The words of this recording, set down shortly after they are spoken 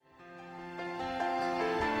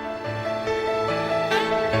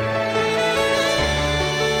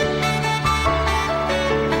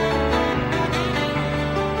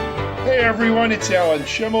everyone, it's Alan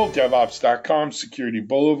Schimmel, DevOps.com, Security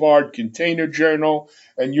Boulevard, Container Journal,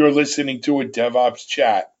 and you're listening to a DevOps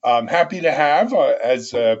Chat. I'm happy to have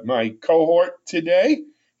as my cohort today,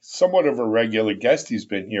 somewhat of a regular guest. He's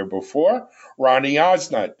been here before, Ronnie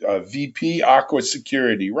Osnut, VP Aqua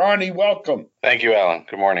Security. Ronnie, welcome. Thank you, Alan.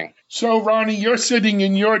 Good morning. So, Ronnie, you're sitting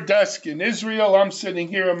in your desk in Israel. I'm sitting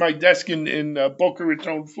here at my desk in Boca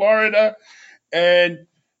Raton, Florida, and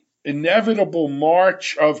inevitable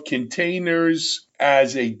march of containers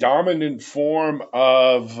as a dominant form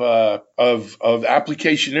of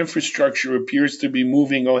application infrastructure appears to be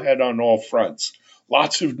moving ahead on all fronts.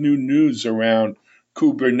 Lots of new news around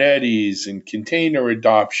Kubernetes and container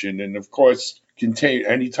adoption, and of course,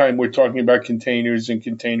 anytime we're talking about containers and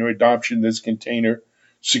container adoption, there's container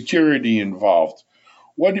security involved.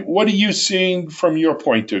 What are you seeing from your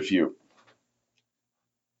point of view?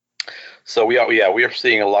 So we are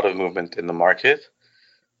seeing a lot of movement in the market.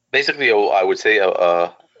 Basically, I would say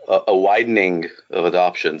a widening of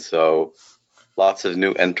adoption. So lots of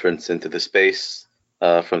new entrants into the space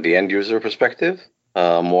from the end user perspective.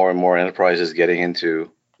 More and more enterprises getting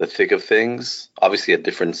into the thick of things. Obviously, at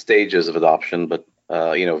different stages of adoption, but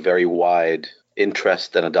very wide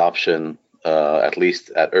interest and adoption, at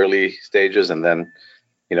least at early stages, and then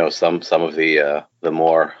some of the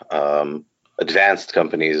more advanced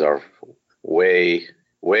companies are way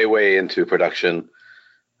into production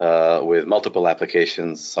with multiple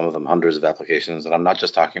applications, some of them hundreds of applications. And I'm not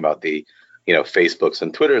just talking about the Facebooks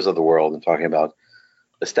and Twitters of the world. I'm talking about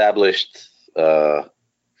established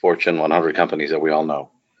Fortune 100 companies that we all know.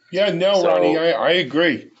 Yeah, no, Ronnie, I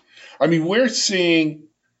agree. I mean, we're seeing,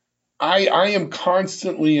 I am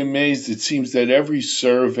constantly amazed. It seems that every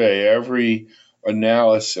survey, every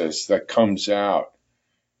analysis that comes out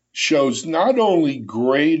shows not only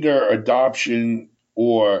greater adoption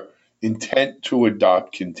or intent to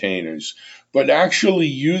adopt containers, but actually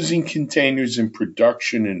using containers in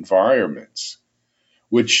production environments,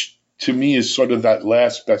 which to me is sort of that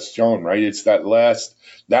last bastion, right? It's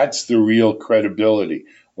that's the real credibility.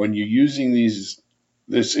 When you're using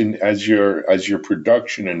this as your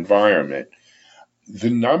production environment, the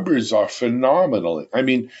numbers are phenomenal. I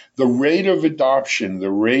mean, the rate of adoption,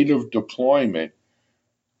 the rate of deployment,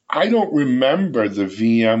 I don't remember the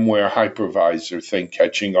VMware hypervisor thing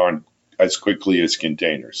catching on as quickly as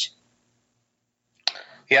containers.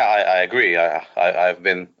 Yeah, I agree. I've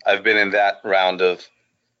been in that round of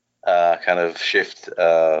kind of shift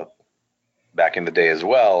back in the day as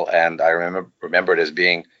well, and I remember it as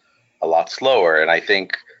being a lot slower. And I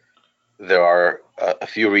think there are a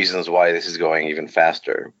few reasons why this is going even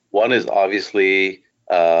faster. One is obviously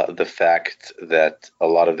the fact that a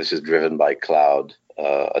lot of this is driven by cloud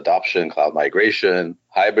adoption, cloud migration,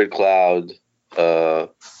 hybrid cloud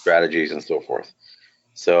strategies, and so forth.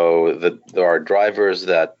 So there are drivers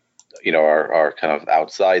that are kind of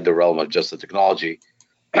outside the realm of just the technology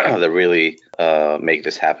that really make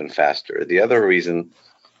this happen faster. The other reason,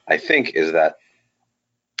 I think, is that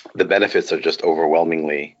the benefits are just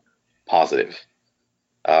overwhelmingly positive.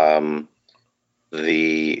 The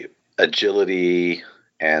agility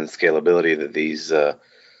and scalability that these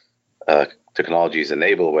technologies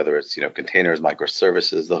enable, whether it's containers,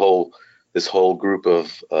 microservices, this whole group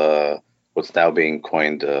of what's now being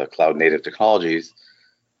coined cloud native technologies,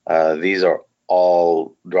 these are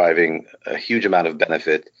all driving a huge amount of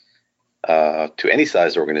benefit to any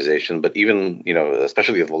size organization, but even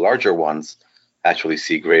especially the larger ones actually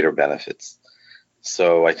see greater benefits.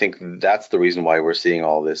 So I think that's the reason why we're seeing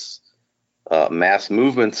all this mass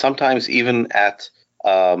movement. Sometimes even at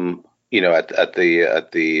the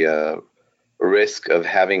risk of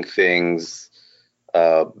having things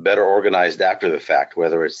better organized after the fact,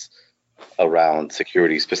 whether it's around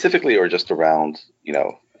security specifically or just around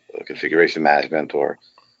configuration management or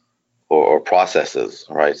processes,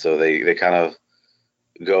 right? So they kind of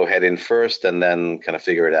go head in first and then kind of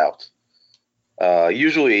figure it out.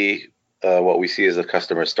 Usually what we see is the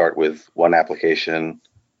customers start with one application,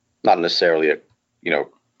 not necessarily a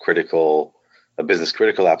business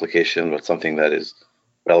critical application, but something that is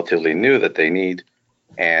relatively new that they need,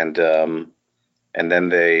 and then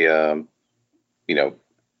they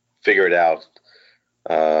figure it out,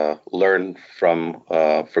 learn from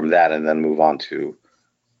that, and then move on to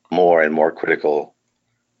more and more critical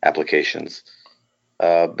applications.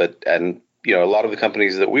 But a lot of the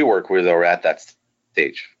companies that we work with are at that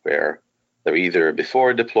stage where they're either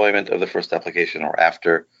before deployment of the first application or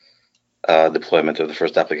after deployment of the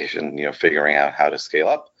first application, figuring out how to scale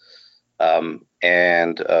up.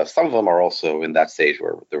 And some of them are also in that stage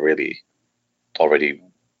where they're really already,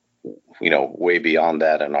 way beyond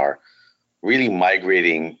that and are really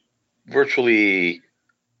migrating virtually,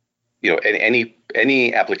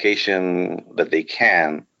 any application that they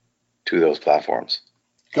can to those platforms.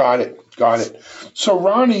 Got it. So,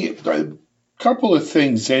 Ronnie, a couple of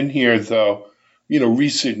things in here, though,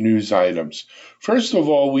 recent news items. First of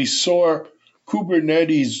all, we saw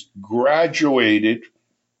Kubernetes graduated,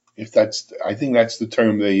 I think that's the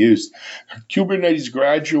term they used. Kubernetes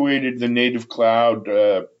graduated the Native Cloud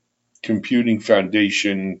Computing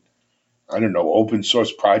Foundation, I don't know, open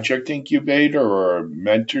source project incubator or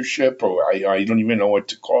mentorship, or I don't even know what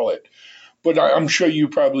to call it. But I'm sure you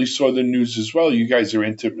probably saw the news as well. You guys are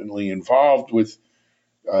intimately involved with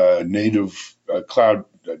native cloud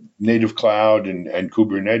and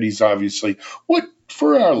Kubernetes, obviously. What,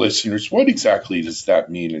 for our listeners, what exactly does that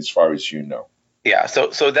mean, as far as you know? Yeah,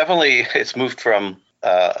 so definitely it's moved from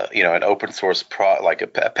an open source like a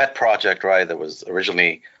pet project, right? That was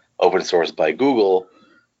originally open source by Google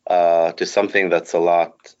to something that's a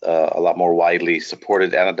lot more widely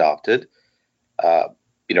supported and adopted.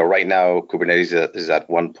 Right now Kubernetes is at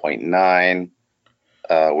 1.9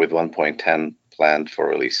 with 1.10 planned for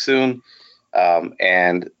release soon,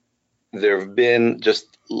 and there have been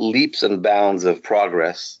just leaps and bounds of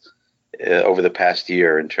progress over the past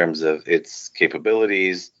year in terms of its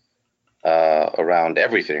capabilities around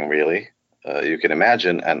everything, really, you can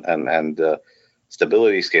imagine, and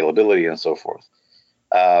stability, scalability, and so forth.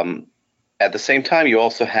 At the same time, you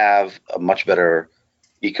also have a much better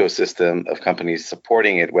ecosystem of companies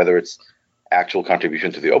supporting it, whether it's actual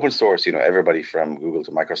contribution to the open source. Everybody from Google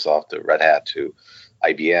to Microsoft to Red Hat to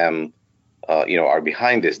IBM, are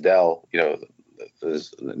behind this. Dell,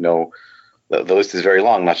 there's no. The list is very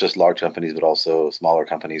long, not just large companies, but also smaller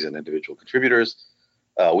companies and individual contributors.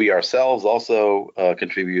 We ourselves also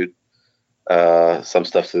contribute some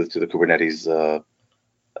stuff to the Kubernetes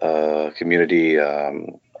community.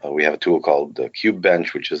 We have a tool called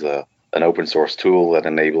KubeBench, which is an open source tool that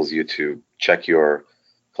enables you to check your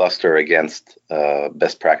cluster against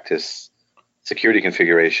best practice security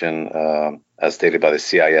configuration as stated by the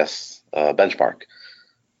CIS benchmark.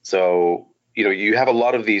 So, you have a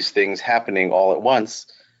lot of these things happening all at once,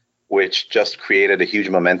 which just created a huge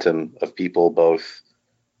momentum of people both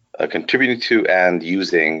contributing to and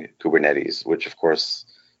using Kubernetes, which of course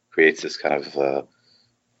creates this kind of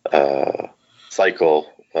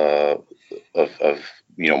cycle of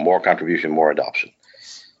more contribution, more adoption.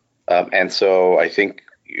 And so I think,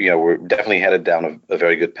 we're definitely headed down a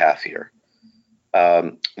very good path here.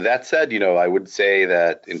 That said, I would say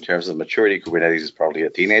that in terms of maturity, Kubernetes is probably a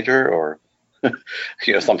teenager or,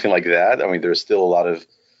 something like that. I mean, there's still a lot of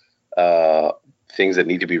things that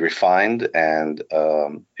need to be refined and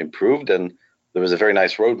improved. And there was a very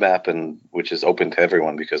nice roadmap, which is open to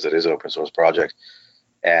everyone because it is an open source project.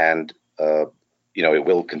 And, it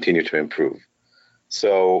will continue to improve.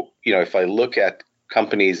 So, if I look at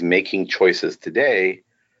companies making choices today,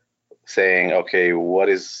 saying, okay, what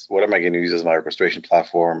am I going to use as my orchestration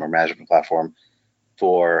platform or management platform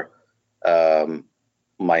for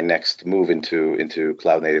my next move into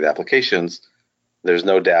cloud native applications? There's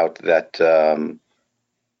no doubt that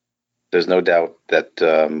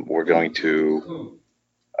we're going to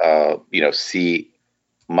see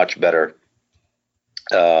much better.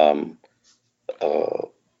 We're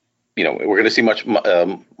going to see much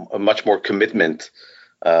more commitment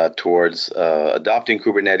towards adopting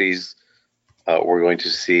Kubernetes. We're going to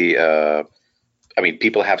see,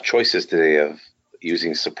 people have choices today of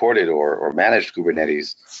using supported or managed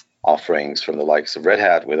Kubernetes offerings from the likes of Red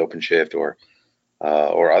Hat with OpenShift or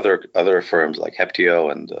other firms like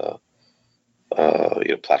Heptio and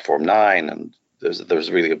Platform 9, and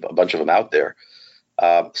there's really a bunch of them out there.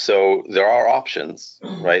 So there are options,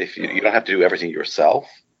 right? If you don't have to do everything yourself,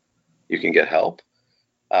 you can get help.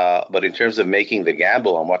 But in terms of making the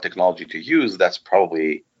gamble on what technology to use, that's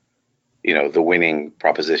probably, the winning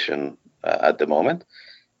proposition at the moment.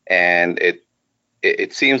 And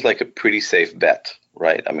it seems like a pretty safe bet,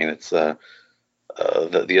 right? I mean, it's the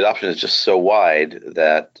adoption is just so wide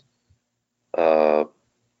that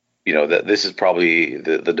that this is probably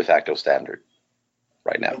the de facto standard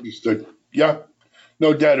right now. Understood. Yeah,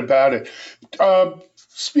 no doubt about it.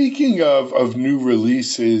 Speaking of new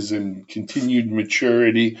releases and continued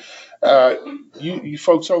maturity, you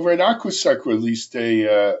folks over at Aquasec released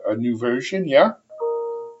a new version, yeah?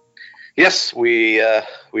 Yes, we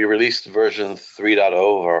released version 3.0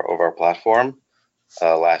 of our platform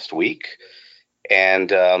last week, and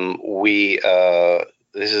this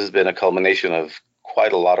has been a culmination of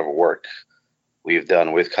quite a lot of work we've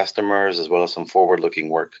done with customers, as well as some forward-looking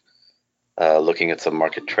work, looking at some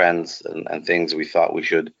market trends and things we thought we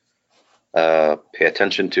should pay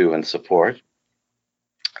attention to and support.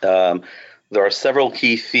 Um, there are several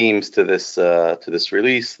key themes to this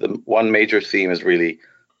release. The one major theme is really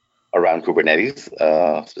around Kubernetes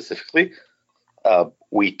specifically.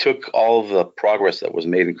 We took all of the progress that was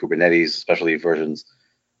made in Kubernetes, especially versions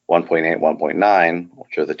 1.8, 1.9,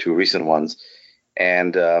 which are the two recent ones,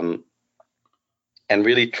 and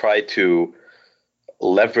really try to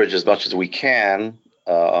leverage as much as we can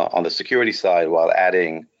on the security side while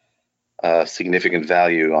adding significant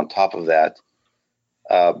value on top of that.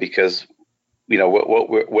 Because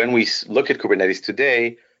when we look at Kubernetes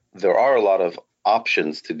today, there are a lot of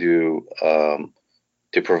options to do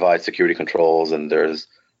to provide security controls, and there's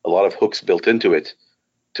a lot of hooks built into it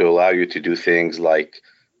to allow you to do things like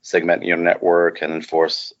segment your network and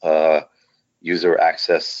enforce user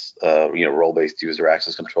access, role-based user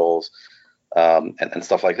access controls, and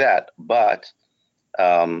stuff like that. But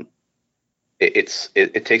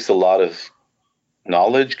it takes a lot of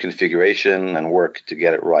knowledge, configuration, and work to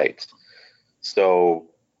get it right. So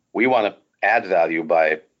we want to add value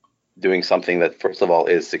by doing something that, first of all,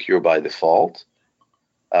 is secure by default.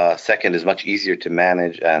 Second, is much easier to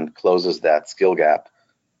manage and closes that skill gap.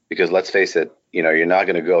 Because let's face it, you're not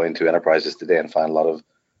going to go into enterprises today and find a lot of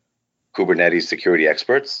Kubernetes security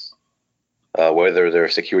experts, whether they're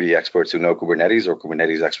security experts who know Kubernetes or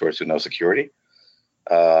Kubernetes experts who know security.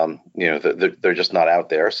 They're just not out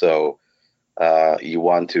there. So you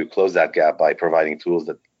want to close that gap by providing tools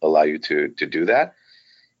that allow you to do that.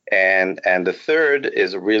 And the third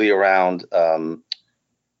is really around a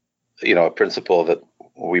principle that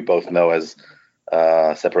we both know as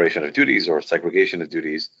separation of duties or segregation of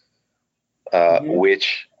duties,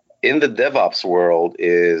 which in the DevOps world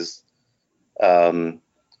is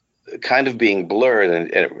kind of being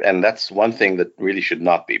blurred, and that's one thing that really should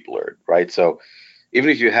not be blurred, right? So even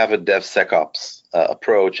if you have a DevSecOps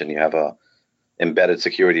approach and you have a embedded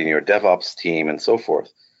security in your DevOps team and so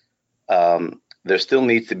forth, there still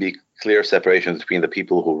needs to be clear separation between the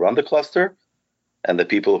people who run the cluster and the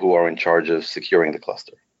people who are in charge of securing the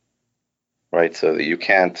cluster, right? So that you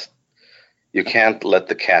can't let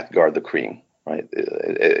the cat guard the cream, right?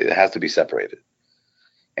 It has to be separated.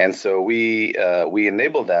 And so we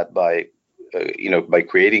enable that by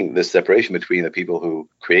creating this separation between the people who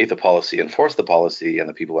create the policy, enforce the policy, and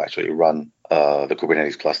the people who actually run the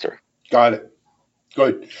Kubernetes cluster. Got it.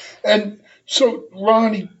 Good. And so,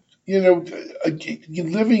 Ronnie,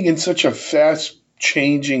 living in such a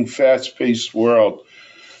fast-changing, fast-paced world,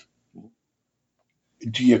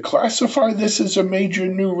 do you classify this as a major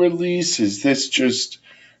new release? Is this just,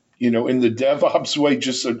 in the DevOps way,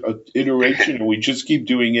 just an iteration, and we just keep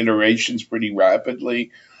doing iterations pretty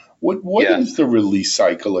rapidly? What is the release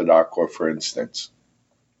cycle at Aqua, for instance?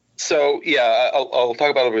 So I'll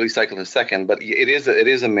talk about a release cycle in a second, but it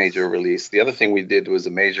is a major release. The other thing we did was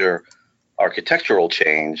a major architectural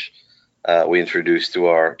change we introduced to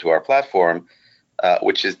our platform,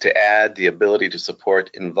 which is to add the ability to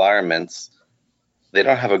support environments. They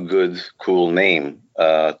don't have a good, cool name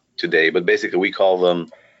today, but basically we call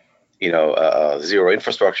them, zero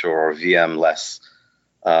infrastructure or VM-less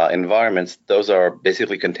environments. Those are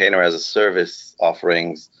basically container as a service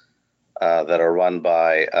offerings that are run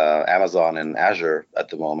by Amazon and Azure at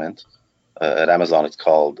the moment. At Amazon, it's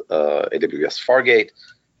called AWS Fargate.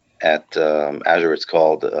 At Azure, it's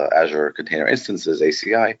called Azure Container Instances,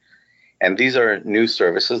 ACI. And these are new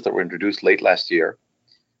services that were introduced late last year,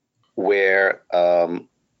 where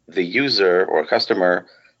the user or customer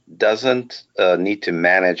doesn't need to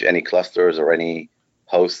manage any clusters or any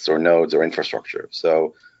hosts or nodes or infrastructure.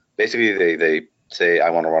 So basically, they say,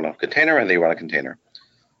 I want to run a container, and they run a container.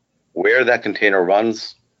 Where that container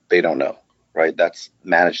runs, they don't know, right? That's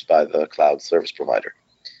managed by the cloud service provider.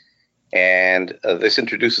 And this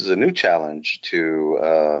introduces a new challenge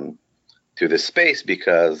to this space,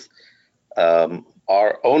 because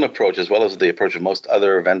our own approach, as well as the approach of most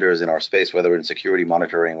other vendors in our space, whether in security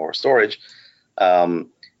monitoring or storage,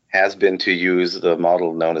 has been to use the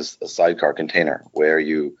model known as a sidecar container, where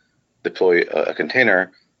you deploy a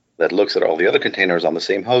container that looks at all the other containers on the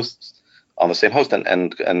same host, and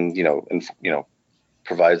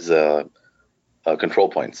provides control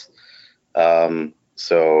points.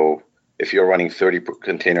 So if you're running 30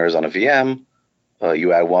 containers on a VM,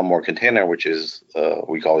 you add one more container, which is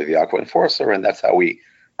we call it the Aqua Enforcer, and that's how we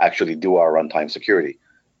actually do our runtime security.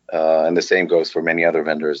 And the same goes for many other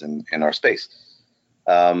vendors in our space.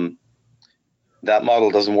 That model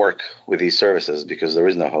doesn't work with these services because there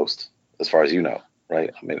is no host, as far as you know,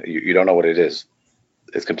 right? I mean, you don't know what it is.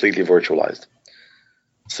 It's completely virtualized.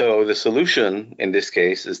 So the solution in this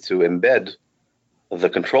case is to embed the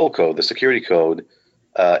control code, the security code,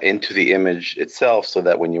 into the image itself, so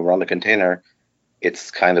that when you run the container,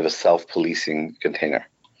 it's kind of a self-policing container.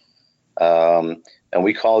 And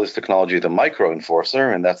we call this technology the micro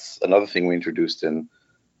enforcer, and that's another thing we introduced in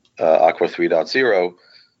Aqua 3.0,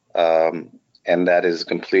 and that is a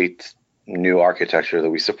complete new architecture that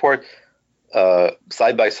we support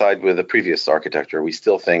side by side with the previous architecture. We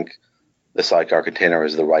still think the sidecar container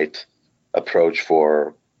is the right approach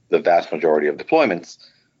for the vast majority of deployments,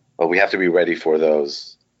 but we have to be ready for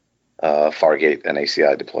those Fargate and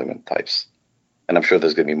ACI deployment types. And I'm sure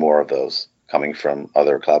there's going to be more of those coming from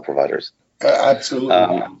other cloud providers.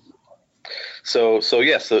 Absolutely. So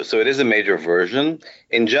it is a major version.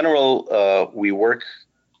 In general, we work,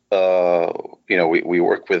 we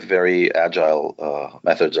work with very agile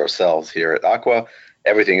methods ourselves here at Aqua.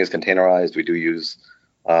 Everything is containerized. We do use,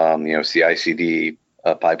 CI/CD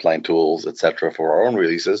pipeline tools, etc., for our own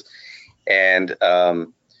releases. And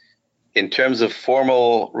in terms of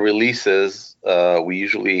formal releases, we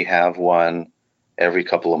usually have one every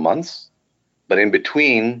couple of months. But in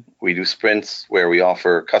between, we do sprints where we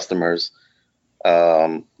offer customers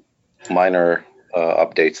minor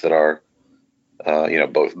updates that are,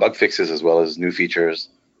 both bug fixes as well as new features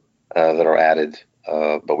that are added,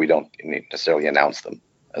 but we don't necessarily announce them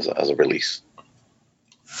as a release.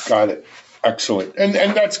 Got it. Excellent. And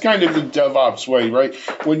that's kind of the DevOps way, right?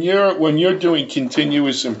 When you're doing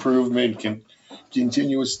continuous improvement,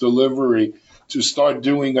 continuous delivery, to start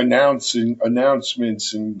doing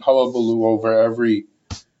announcements and hullabaloo over every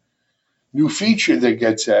new feature that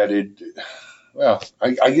gets added. Well,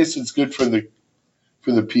 I guess it's good for the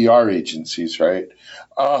PR agencies, right?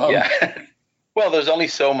 Yeah. Well, there's only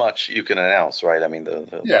so much you can announce, right? I mean,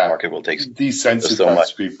 the market will take desensitize so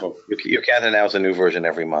much. People. You can't announce a new version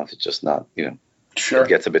every month. It's just not, Sure. It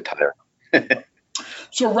gets a bit tired.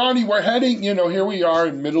 So, Ronnie, we're heading, here we are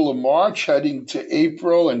in middle of March, heading to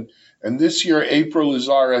April, and this year, April is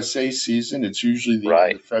RSA season. It's usually the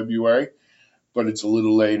end of February, but it's a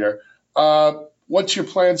little later. What's your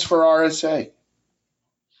plans for RSA?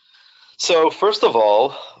 So, first of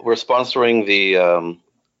all, we're sponsoring the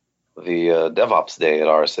DevOps Day at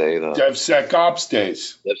RSA. The DevSecOps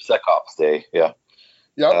Days. DevSecOps Day, yeah.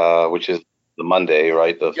 Yep. Which is the Monday,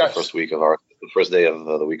 right? The first week of the first day of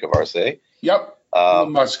the week of RSA. Yep. The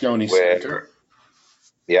Moscone Center.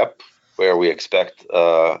 Yep. Where we expect,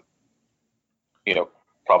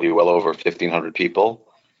 probably well over 1,500 people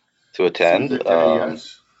to attend. Through the day,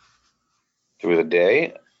 yes. Through the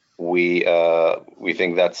day. We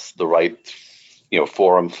think that's the right,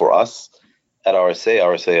 forum for us at RSA.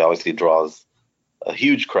 RSA obviously draws a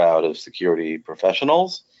huge crowd of security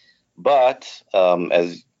professionals, but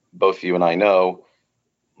as both you and I know,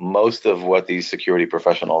 most of what these security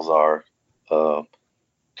professionals are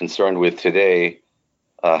concerned with today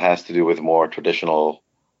has to do with more traditional.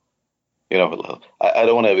 I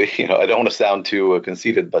don't want to, I don't want to sound too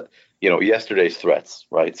conceited, but yesterday's threats,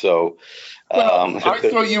 right? So, I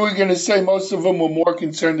thought you were going to say most of them were more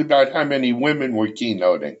concerned about how many women were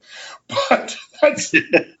keynoting, but that's a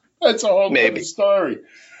whole other story.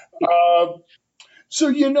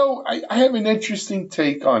 So, I have an interesting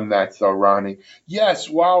take on that, though, Ronnie. Yes,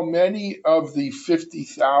 while many of the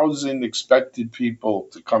 50,000 expected people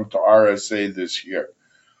to come to RSA this year,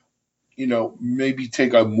 maybe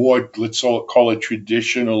take a more, let's call it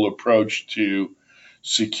traditional approach to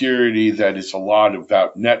security that is a lot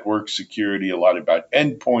about network security, a lot about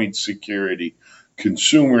endpoint security,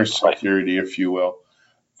 consumer security, if you will.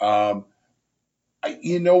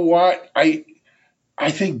 You know what? I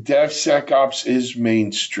think DevSecOps is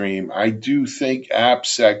mainstream. I do think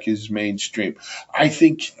AppSec is mainstream. I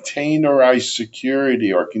think containerized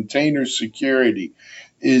security or container security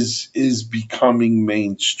is becoming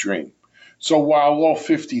mainstream. So while all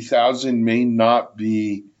 50,000 may not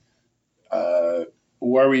be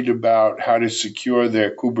worried about how to secure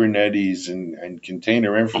their Kubernetes and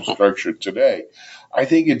container infrastructure today, I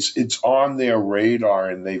think it's on their radar,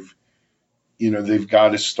 and they've got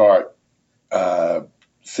to start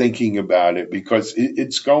thinking about it, because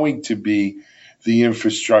it's going to be the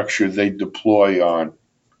infrastructure they deploy on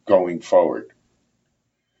going forward.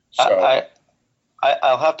 So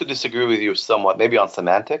I'll have to disagree with you somewhat, maybe on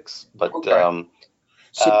semantics, but okay.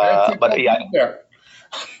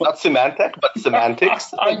 Not semantic, but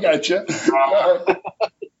semantics. I gotcha.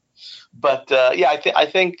 But I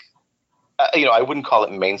think I wouldn't call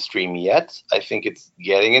it mainstream yet. I think it's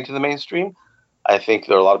getting into the mainstream. I think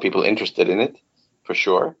there are a lot of people interested in it, for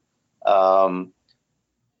sure. But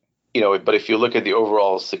if you look at the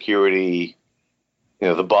overall security,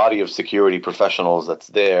 the body of security professionals that's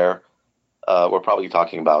there, we're probably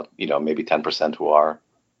talking about, maybe 10% who are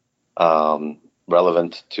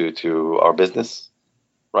relevant to our business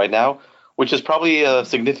right now, which is probably a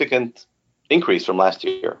significant increase from last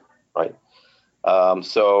year, right?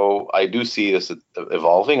 So I do see this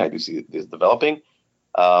evolving. I do see this developing.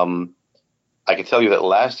 I can tell you that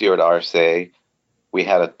last year at RSA, we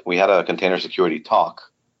had a container security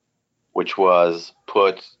talk, which was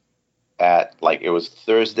put at it was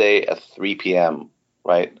Thursday at 3 p.m.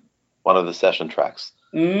 Right, one of the session tracks,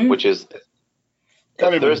 which is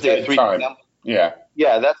kind of Thursday at 3 time. p.m.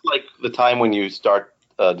 Yeah, that's like the time when you start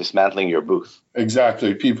dismantling your booth.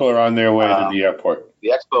 Exactly. People are on their way to the airport.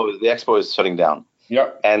 The expo is shutting down.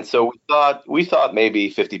 Yep. And so we thought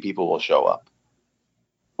maybe 50 people will show up.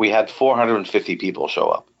 We had 450 people show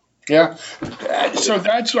up. Yeah. So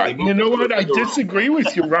that's right. You know what? I disagree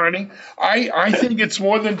with you, Ronnie. I think it's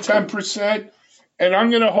more than 10%, and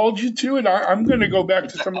I'm going to hold you to it. I'm going to go back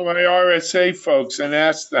to some of my RSA folks and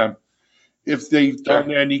ask them if they've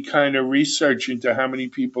done any kind of research into how many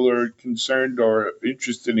people are concerned or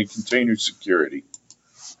interested in container security.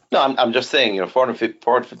 No, I'm just saying,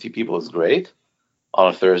 450 people is great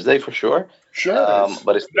on a Thursday for sure. Sure.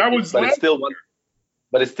 But it's still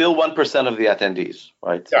 1% of the attendees,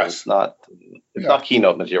 right? So Yes. It's not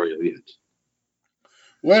keynote material yet.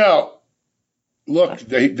 Well, look,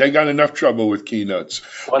 they got enough trouble with keynotes.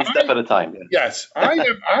 One step at a time. Yeah. Yes,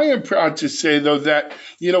 I am proud to say though that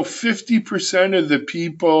 50% of the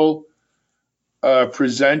people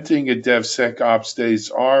presenting at DevSecOps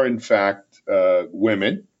Days are in fact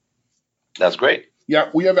women. That's great. Yeah,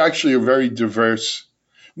 we have actually a very diverse.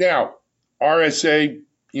 Now, RSA,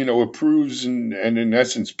 approves and in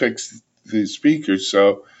essence picks the speakers,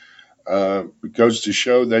 so it goes to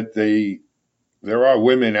show that there are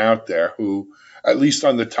women out there who, at least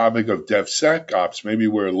on the topic of DevSecOps, maybe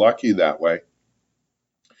we're lucky that way.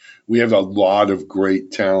 We have a lot of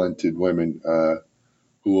great, talented women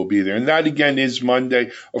who will be there. And that, again, is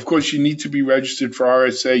Monday. Of course, you need to be registered for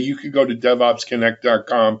RSA. You could go to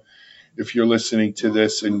DevOpsConnect.com if you're listening to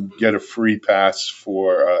this and get a free pass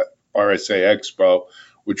for RSA Expo,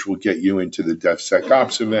 which will get you into the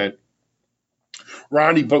DevSecOps event.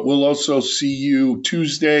 Ronnie, but we'll also see you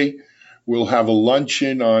Tuesday. We'll have a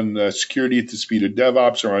luncheon on security at the speed of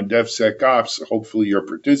DevOps or on DevSecOps. Hopefully you're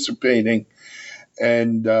participating.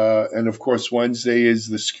 And of course, Wednesday is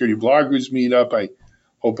the Security Bloggers Meetup. I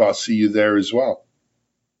hope I'll see you there as well.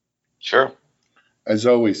 Sure. As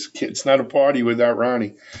always, it's not a party without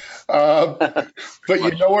Ronnie. But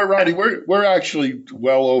you know what, Ronnie? We're actually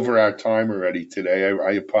well over our time already today.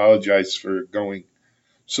 I apologize for going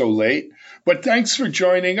so late. But thanks for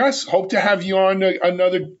joining us. Hope to have you on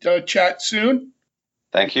another chat soon.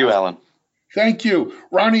 Thank you, Alan. Thank you.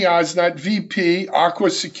 Ronnie Osnot, VP,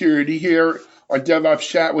 Aqua Security, here on DevOps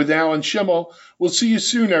Chat with Alan Schimmel. We'll see you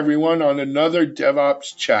soon, everyone, on another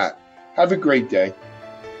DevOps Chat. Have a great day.